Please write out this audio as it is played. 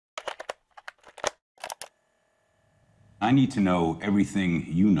I need to know everything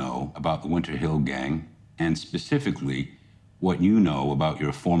you know about the Winter Hill gang, and specifically what you know about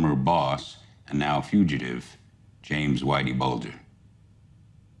your former boss and now fugitive, James Whitey Bulger.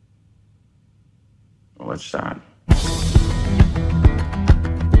 Well, let's start.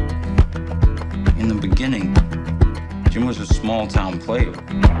 In the beginning, Jim was a small-town player.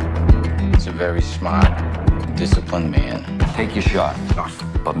 He's a very smart, disciplined man. Take your shot,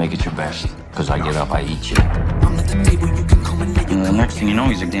 but make it your best. Because I get up, I eat you. And the next thing you know,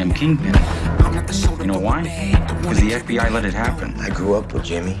 he's a damn kingpin. You know why? Because the FBI let it happen. I grew up with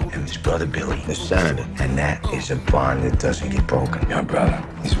Jimmy and his brother Billy, the senator. And that is a bond that doesn't get broken. Your brother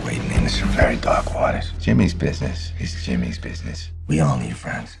is wading into some very dark waters. Jimmy's business is Jimmy's business. We all need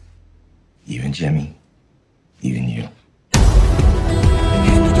friends. Even Jimmy. Even you.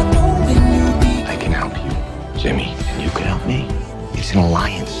 I can help you, Jimmy, and you can help me. It's an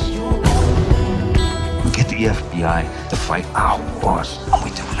alliance. We get the FBI to fight our wars, and we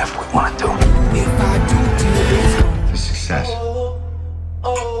do whatever we want to do. For success.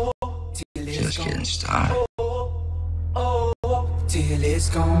 Just getting started. Till it's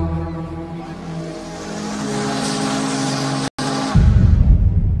gone.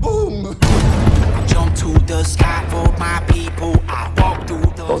 The sky for my people. I walk through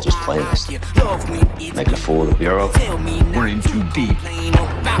the Bulger's playing this. Making a fool of the Bureau. We're in too deep.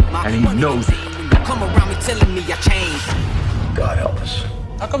 And he knows it. Come around me telling me I changed. God help us.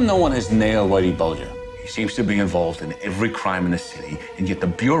 How come no one has nailed Whitey Bulger? He seems to be involved in every crime in the city, and yet the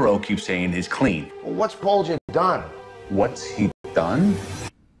Bureau keeps saying he's clean. Well, what's Bulger done? What's he done?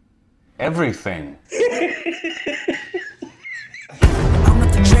 Everything.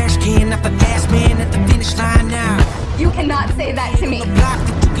 Trash can, not the last man at the finish line now. You cannot say that to me. You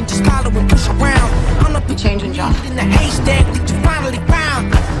can just follow and push around. I'm not You changing, John? in the haystack that you finally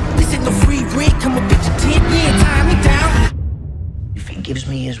found. This ain't no free rent. Come on, bitch, 10 years, tie me down. If he gives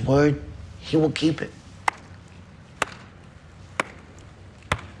me his word, he will keep it.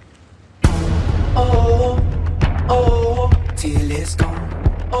 Oh, oh, till it's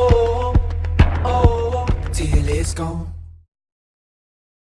gone. Oh, oh, till it's gone.